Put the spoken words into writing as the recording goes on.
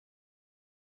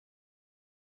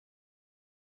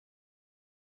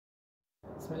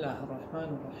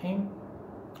Bismillahirrahmanirrahim.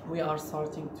 We are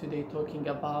starting today talking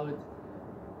about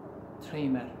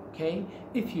tremor. Okay,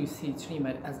 if you see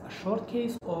tremor as a short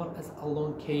case or as a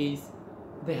long case,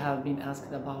 they have been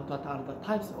asked about what are the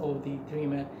types of the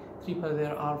tremor.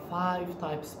 There are 5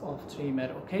 types of tremor.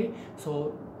 Okay,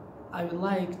 so I would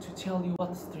like to tell you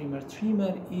what's tremor.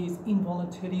 Tremor is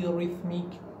involuntary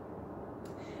rhythmic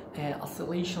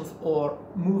oscillations or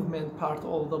movement part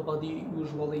of the body,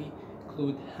 usually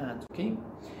include hand. Okay,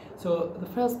 so the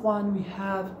first one we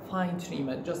have fine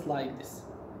tremor, just like this.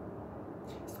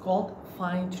 It's called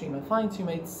fine tremor. Fine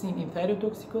tremor is seen in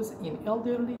thyrotoxicos, in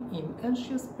elderly, in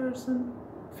anxious person,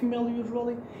 female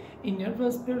usually, in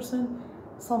nervous person,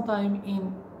 sometimes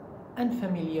in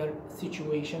unfamiliar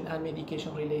situation and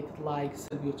medication related like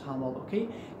salbutamol. Okay,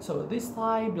 so this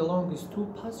type belongs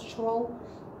to postural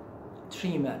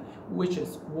tremor, which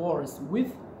is worse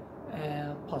with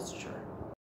posture.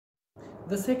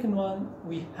 The second one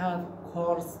we have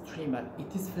coarse tremor.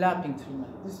 It is flapping tremor.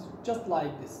 This is just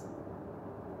like this.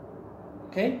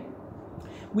 Okay,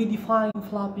 we define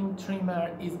flapping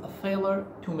tremor is a failure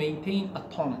to maintain a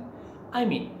tone. I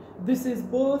mean, this is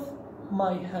both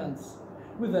my hands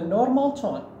with a normal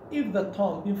tone. If the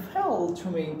tone we fail to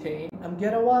maintain, I'm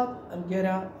get a what? I'm get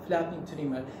a flapping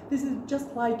tremor. This is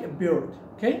just like a bird.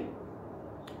 Okay,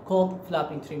 called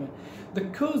flapping tremor. The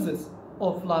causes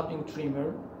of flapping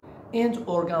tremor and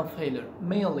organ failure,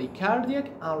 mainly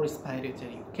cardiac and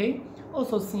respiratory. Okay,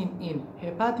 also seen in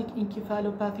hepatic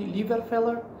encephalopathy, liver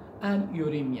failure, and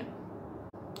uremia.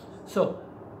 So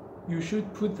you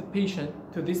should put the patient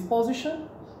to this position,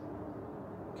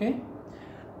 okay,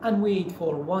 and wait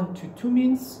for 1 to 2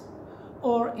 minutes,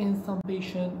 or in some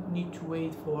patient need to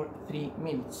wait for 3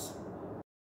 minutes.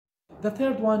 The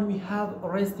third one we have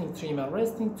resting tremor.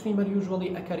 Resting tremor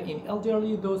usually occur in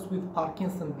elderly, those with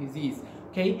Parkinson's disease,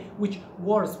 okay, which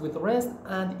works with rest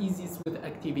and eases with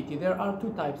activity. There are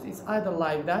 2 types. It's either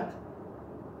like that,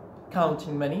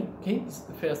 counting money, okay, this is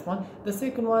the first one. The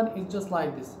second one is just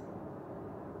like this.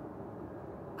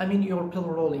 I mean, you're pill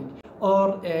rolling,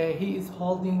 or he is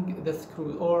holding the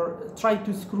screw, or try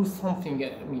to screw something,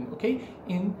 I mean, okay,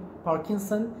 in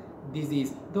Parkinson's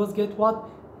disease. Those get what?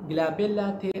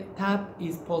 Glabella tap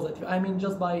is positive. I mean,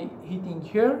 just by hitting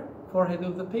here, forehead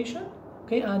of the patient,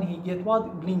 okay, and he get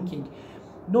what? Blinking.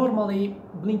 Normally,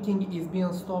 blinking is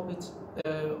being stopped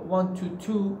 1 to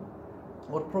 2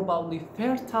 or probably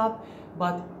 3rd tap,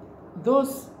 but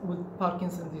those with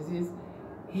Parkinson's disease,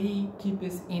 he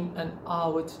keeps in and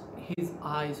out, his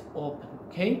eyes open,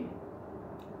 okay,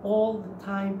 all the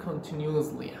time,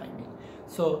 continuously, I mean.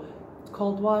 So it's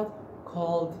called what?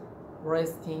 Called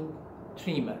resting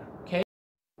tremor. Okay,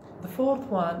 the fourth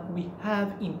one we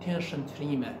have intention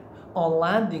tremor, on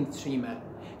landing tremor.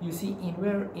 You see in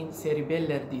where? In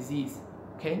cerebellar disease.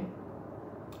 Okay,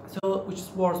 so which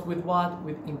works with what?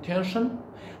 With intention,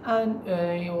 and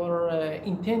you're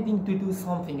intending to do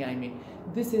something. I mean,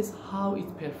 this is how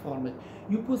it's performed.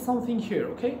 You put something here,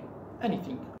 okay,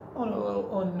 anything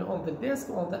on the desk,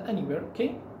 on the anywhere,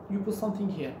 okay, you put something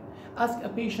here, ask a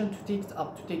patient to take it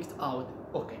up, to take it out,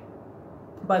 okay.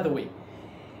 By the way,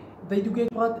 they do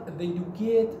get what? They do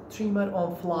get tremor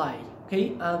on fly,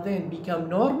 okay, and then become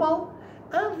normal,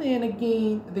 and then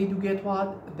again they do get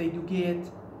what? They do get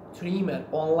tremor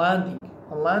on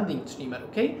landing tremor,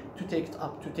 okay, to take it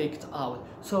up, to take it out.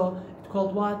 So it's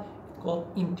called what? It's called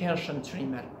intention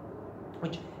tremor,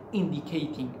 which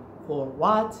indicating for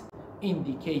what?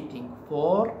 Indicating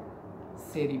for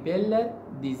cerebellar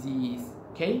disease,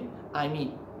 okay, I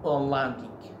mean on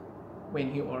landing,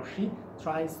 when he or she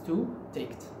tries to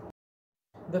take it.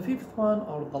 The fifth one,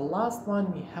 or the last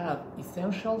one, we have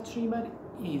essential tremor,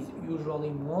 is usually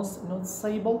most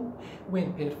noticeable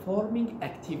when performing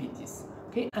activities,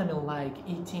 okay, I mean like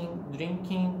eating,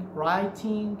 drinking,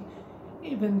 writing,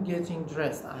 even getting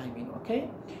dressed, I mean, okay,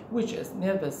 which is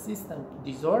nervous system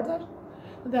disorder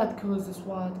that causes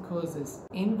what? Causes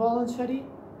involuntary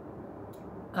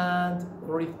and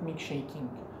rhythmic shaking,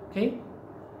 okay.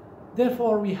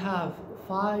 Therefore we have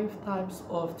 5 types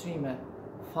of tremor: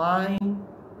 fine,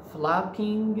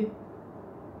 flapping,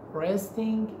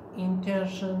 resting,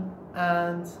 intention,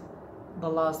 and the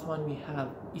last one we have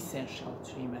essential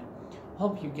tremor.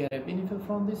 Hope you get a benefit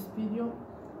from this video.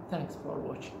 Thanks for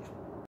watching.